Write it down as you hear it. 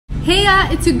Hey,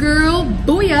 it's your girl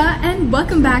Booya and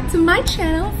welcome back to my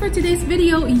channel. For today's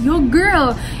video, your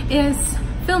girl is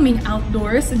filming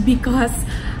outdoors because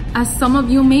as some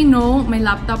of you may know, my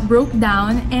laptop broke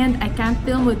down and I can't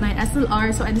film with my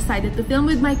SLR, so I decided to film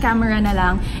with my camera na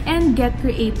lang and get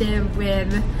creative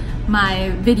with my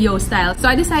video style. So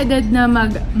I decided na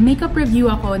mag-makeup review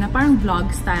ako na parang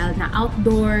vlog style na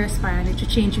outdoors, parang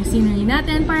change yung scenery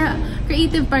natin, para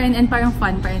creative pa rin and parang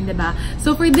fun pa rin, diba?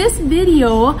 So for this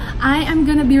video, I am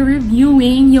gonna be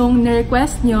reviewing yung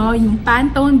na-request nyo, yung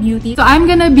Pantone Beauty. So I'm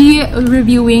gonna be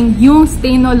reviewing yung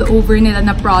stain all over nila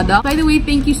na product. By the way,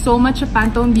 thank you so much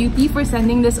Pantone Beauty for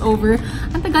sending this over.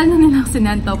 Ang tagal na nilang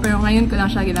sinento, pero ngayon ko lang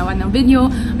siya ginawa ng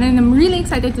video. And I'm really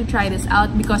excited to try this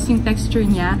out because yung texture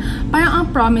niya parang ang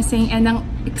promising and ang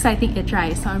exciting to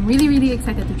try. So I'm really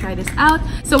excited to try this out.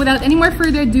 So without any more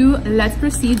further ado, let's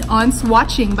proceed on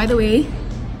swatching. By the way,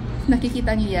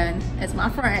 nakikita niyo yan as my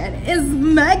friend is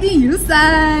Maggie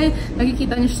Yusay.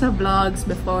 Nakikita niyo siya sa vlogs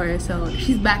before, so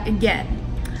she's back again.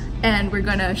 And we're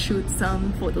gonna shoot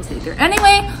some photos later.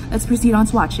 Anyway, let's proceed on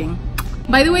swatching.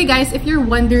 By the way guys, if you're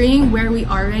wondering where we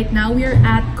are right now, we are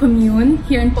at Commune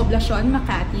here in Poblacion,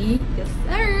 Makati. Yes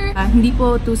sir! Hindi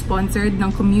po to sponsored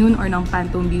ng Commune or ng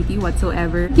Pantone Beauty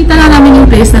whatsoever. Kita na namin yung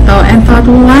place na to and thought,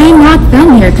 why not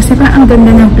film here? Kasi parang ang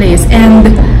ganda ng place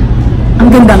and ang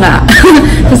ganda nga.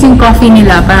 Kasi yung coffee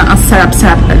nila parang ang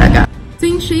sarap-sarap talaga. So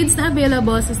yung shades na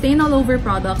available sa Stain All Over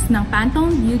products ng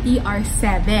Pantone Beauty are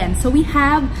 7. So we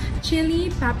have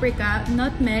Chili, Paprika,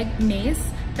 Nutmeg,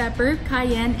 Mace, Pepper,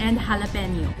 Cayenne, and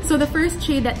Jalapeño. So the first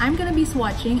shade that I'm gonna be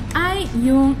swatching ay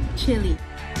yung Chili.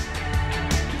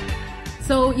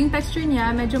 So yung texture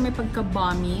niya medyo may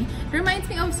pagka-balmy. Reminds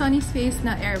me of Sunny's Face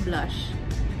na air blush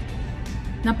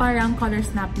na parang color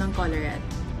snap ng Colorette.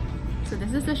 So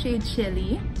this is the shade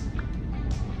Chili.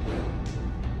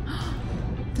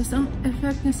 Tapos ang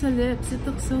effect niya sa lips, it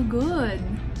looks so good.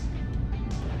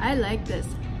 I like this.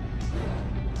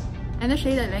 And the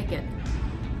shade, I like it.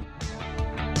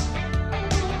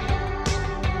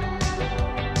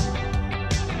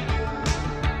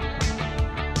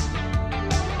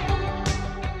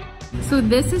 So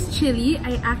this is Chili.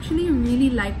 I actually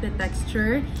really like the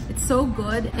texture. It's so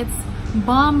good. It's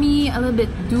balmy, a little bit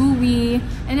dewy,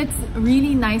 and it's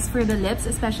really nice for the lips,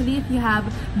 especially if you have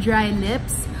dry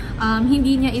lips.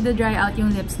 Hindi niya i-dry out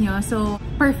yung lips nyo, so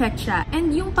perfect siya.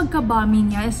 And yung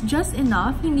pagka-balmy niya is just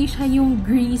enough. Hindi siya yung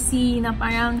greasy na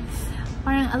parang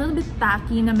a little bit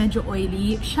tacky na medyo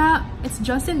oily. Siya, it's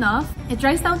just enough. It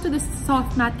dries down to this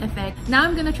soft matte effect. Now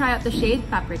I'm gonna try out the shade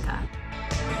Paprika.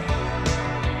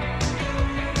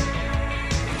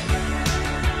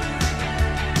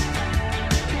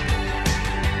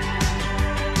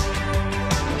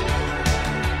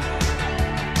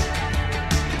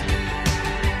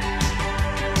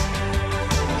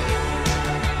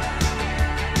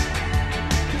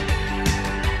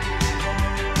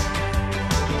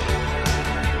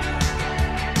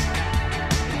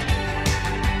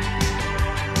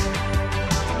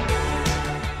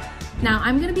 Now,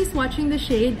 I'm gonna be swatching the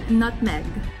shade Nutmeg.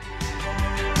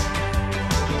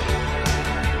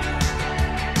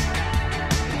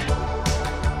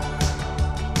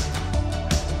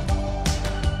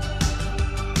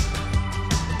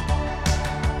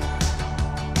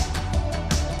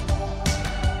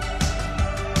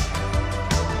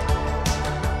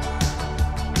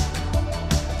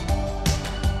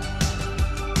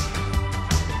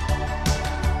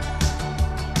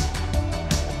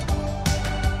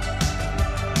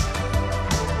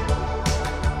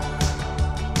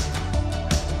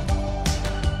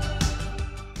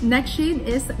 Next shade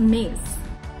is Mace.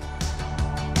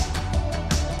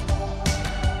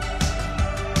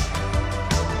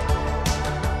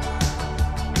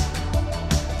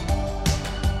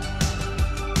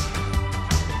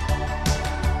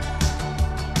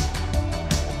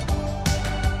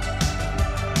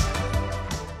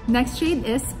 Next shade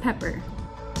is Pepper.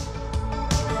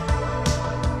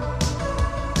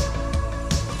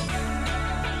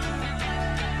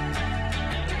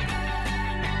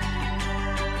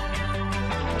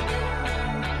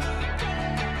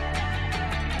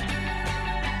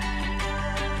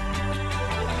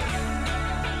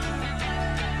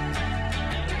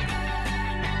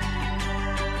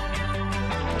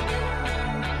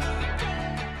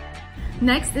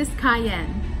 Next is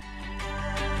Cayenne.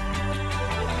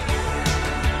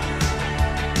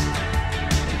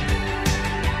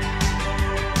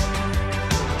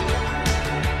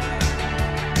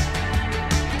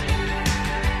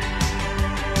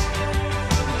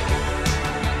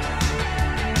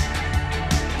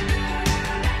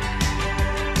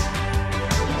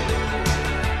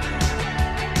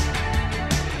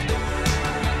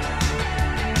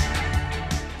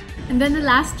 And then the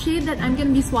last shade that I'm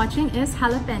gonna be swatching is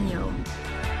Jalapeño.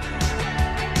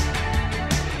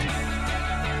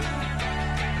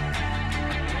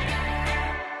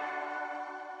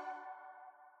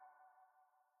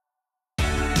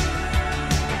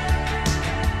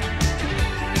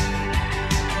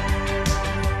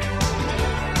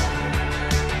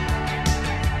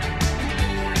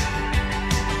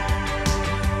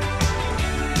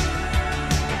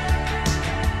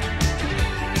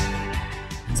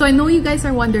 So I know you guys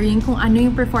are wondering kung ano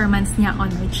yung performance niya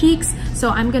on my cheeks. So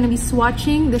I'm gonna be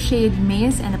swatching the shade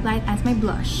Mace and apply it as my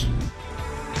blush.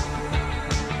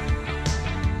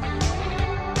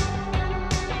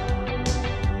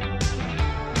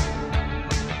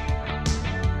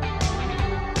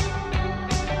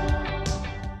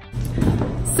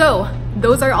 So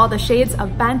those are all the shades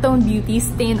of Pantone Beauty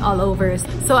Stain All Overs.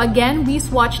 So again, we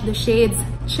swatched the shades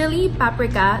Chili,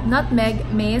 Paprika, Nutmeg,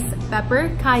 Mace,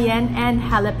 Pepper, Cayenne, and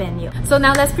Jalapeño. So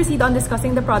now let's proceed on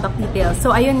discussing the product details.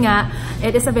 So ayun nga,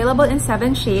 it is available in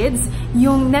 7 shades.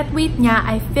 Yung net weight niya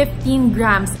ay 15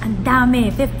 grams. Ang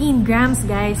dami! 15 grams,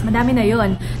 guys. Madami na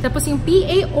yun. Tapos yung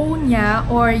PAO niya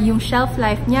or yung shelf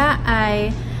life niya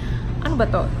ay ano ba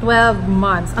to? 12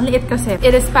 months. Ang liit kasi.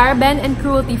 It is paraben and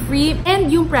cruelty free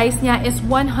and yung price niya is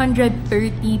 130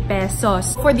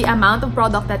 pesos. For the amount of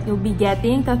product that you'll be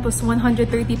getting, tapos 130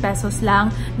 pesos lang,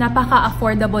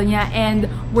 napaka-affordable niya and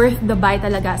worth the buy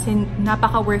talaga. As in,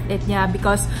 napaka-worth it niya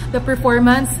because the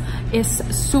performance is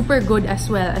super good as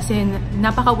well. As in,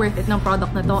 napaka-worth it ng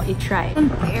product na to. I-try.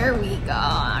 And there we go.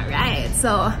 Alright.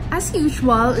 So, as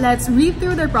usual, let's read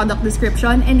through their product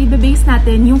description and i-base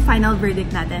natin yung final verdict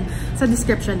natin sa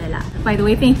description nila. By the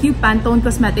way, thank you Pantone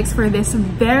Cosmetics for this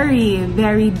very,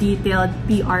 very detailed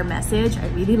PR message.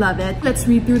 I really love it. Let's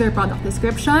read through their product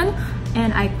description.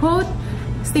 And I quote,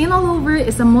 "Stain All Over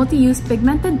is a multi-use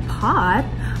pigmented pot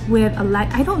with a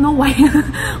light..." I don't know why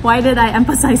why did I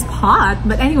emphasize pot,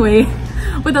 but anyway,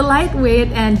 with a lightweight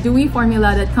and dewy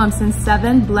formula that comes in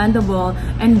 7 blendable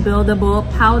and buildable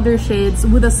powder shades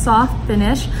with a soft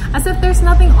finish as if there's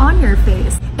nothing on your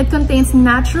face. It contains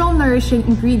natural nourishing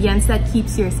ingredients that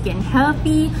keeps your skin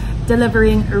healthy,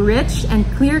 delivering a rich and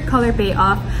clear color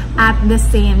payoff at the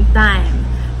same time.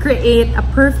 Create a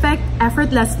perfect,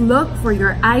 effortless look for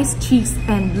your eyes, cheeks,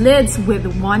 and lids with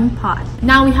one pot.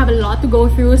 Now, we have a lot to go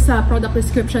through sa product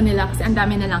description nila kasi ang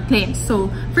dami nilang claims. So,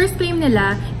 first claim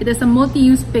nila, it is a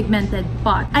multi-use pigmented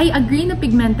pot. I agree na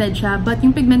pigmented siya, but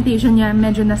yung pigmentation niya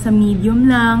medyo nasa medium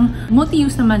lang.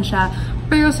 Multi-use naman siya.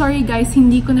 Pero sorry guys,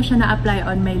 hindi ko na siya na-apply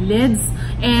on my lids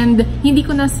and hindi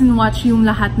ko na sinwatch yung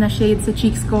lahat na shades sa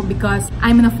cheeks ko because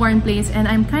I'm in a foreign place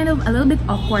and I'm kind of a little bit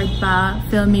awkward pa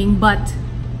filming, but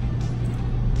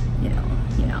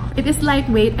you know, it is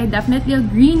lightweight. I definitely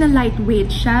agree na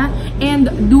lightweight siya and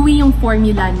dewy yung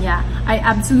formula niya. I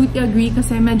absolutely agree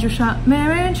kasi medyo siya,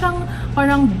 meron siyang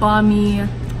parang balmy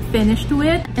finish to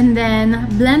it. And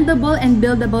then, blendable and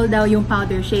buildable daw yung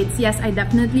powder shades. Yes, I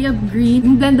definitely agree.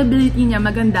 Yung blendability niya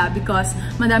maganda because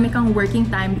madami kang working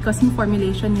time because yung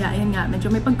formulation niya, ayun nga, medyo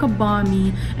may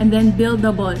pagka-balmy. And then,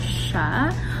 buildable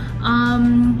siya.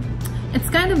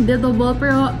 It's kind of buildable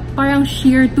pero parang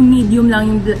sheer to medium lang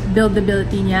yung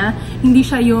buildability niya. Hindi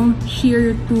siya yung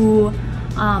sheer to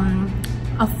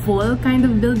a full kind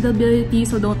of buildability,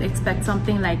 so don't expect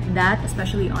something like that,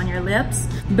 especially on your lips.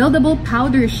 Buildable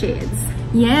powder shades.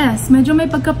 Yes, medyo may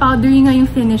pagka-powdery nga yung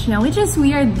finish niya, which is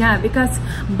weird nga because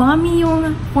balmy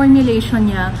yung formulation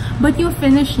niya, but yung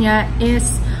finish niya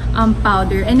is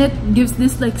powder and it gives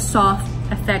this like soft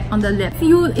effect on the lip.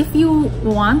 If you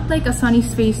want like a sunny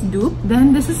face dupe,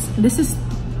 then this is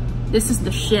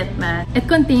the shit, man. It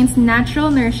contains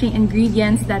natural nourishing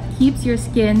ingredients that keeps your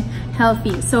skin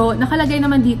healthy. So, nakalagay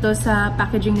naman dito sa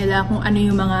packaging nila kung ano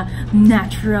yung mga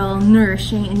natural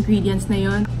nourishing ingredients na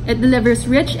yun. It delivers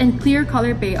rich and clear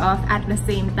color payoff at the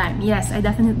same time. Yes, I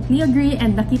definitely agree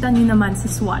and nakita nyo naman sa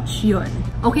swatch yun.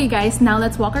 Okay guys, now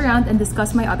let's walk around and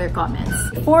discuss my other comments.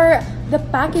 For the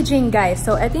packaging guys,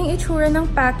 so ito yung itsura ng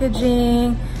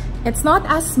packaging. It's not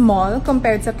as small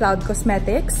compared sa Cloud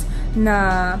Cosmetics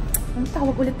na ang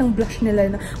tawag ulit ng blush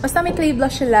nila. Basta may clay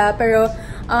blush sila, pero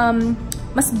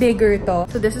mas bigger to.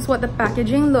 So this is what the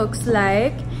packaging looks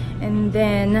like. And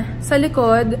then, sa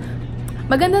likod,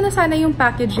 maganda na sana yung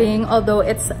packaging, although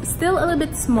it's still a little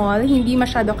bit small. Hindi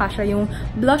masyado kasya yung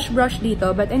blush brush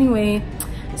dito. But anyway,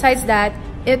 besides that,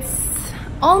 it's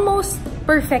almost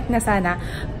perfect na sana.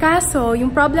 Kaso,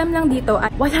 yung problem lang dito ay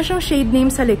wala siyang shade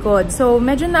name sa likod. So,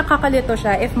 medyo nakakalito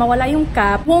siya. If mawala yung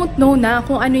cap, won't know na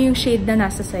kung ano yung shade na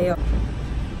nasa sayo.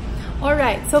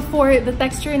 Alright, so for the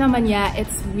texture naman niya,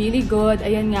 it's really good.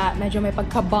 Ayan nga, medyo may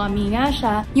pagka-balmy nga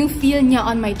siya. Yung feel niya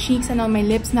on my cheeks and on my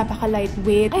lips,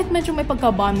 napaka-lightweight. At medyo may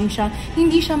pagka-balmy siya.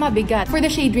 Hindi siya mabigat. For the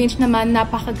shade range naman,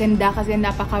 napakaganda kasi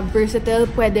napaka-versatile.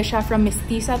 Pwede siya from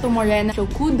mestiza to morena. So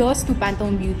kudos to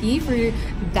Pantone Beauty for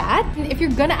that. And if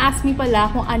you're gonna ask me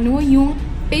pala kung ano yung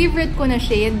favorite ko na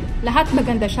shade, lahat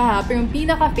maganda siya, pero yung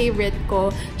pinaka-favorite ko,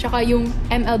 tsaka yung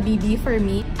MLBB for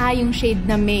me, ay yung shade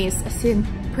na Mace. As in,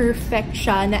 perfect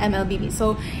siya na MLBB.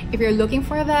 So, if you're looking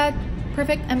for that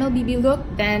perfect MLBB look,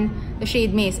 then the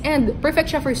shade Mace. And perfect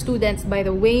siya for students, by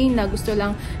the way, na gusto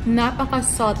lang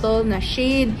napaka-subtle na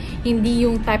shade. Hindi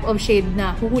yung type of shade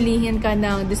na huhulihin ka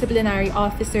ng disciplinary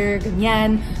officer,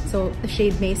 ganyan. So, the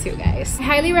shade Mace, you guys. I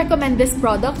highly recommend this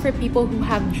product for people who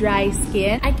have dry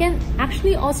skin. I can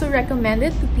actually also recommend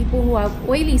it to people who have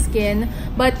oily skin.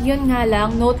 But yun nga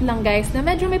lang, note lang guys, na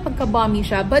medyo may pagka-balmy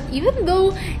siya. But even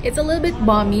though it's a little bit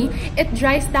balmy, it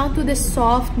dries down to the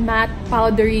soft, matte,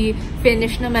 powdery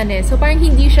finish naman eh. So, parang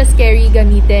hindi siya scary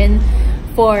gamitin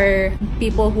for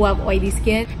people who have oily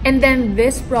skin. And then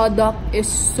this product is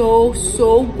so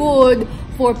good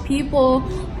for people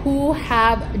who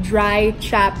have dry,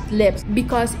 chapped lips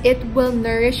because it will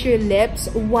nourish your lips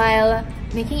while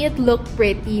making it look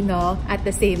pretty, no, at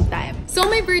the same time. So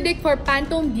my verdict for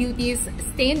Pantone Beauty's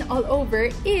Stain All Over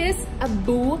is a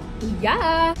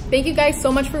Booya! Thank you guys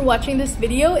so much for watching this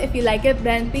video. If you like it,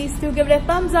 then please do give it a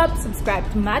thumbs up, subscribe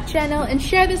to my channel, and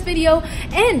share this video.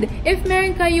 And if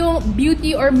meron kayong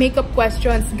beauty or makeup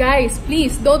questions, guys,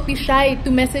 please don't be shy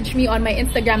to message me on my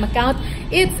Instagram account.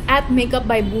 It's at Makeup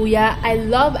by Booya. I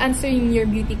love answering your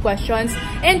beauty questions.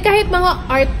 And kahit mga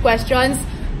art questions,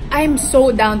 I'm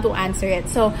so down to answer it.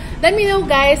 So let me know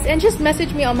guys and just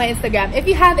message me on my Instagram. If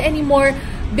you have any more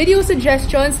video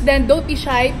suggestions, then don't be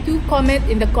shy to comment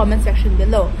in the comment section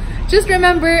below. Just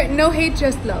remember, no hate,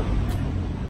 just love.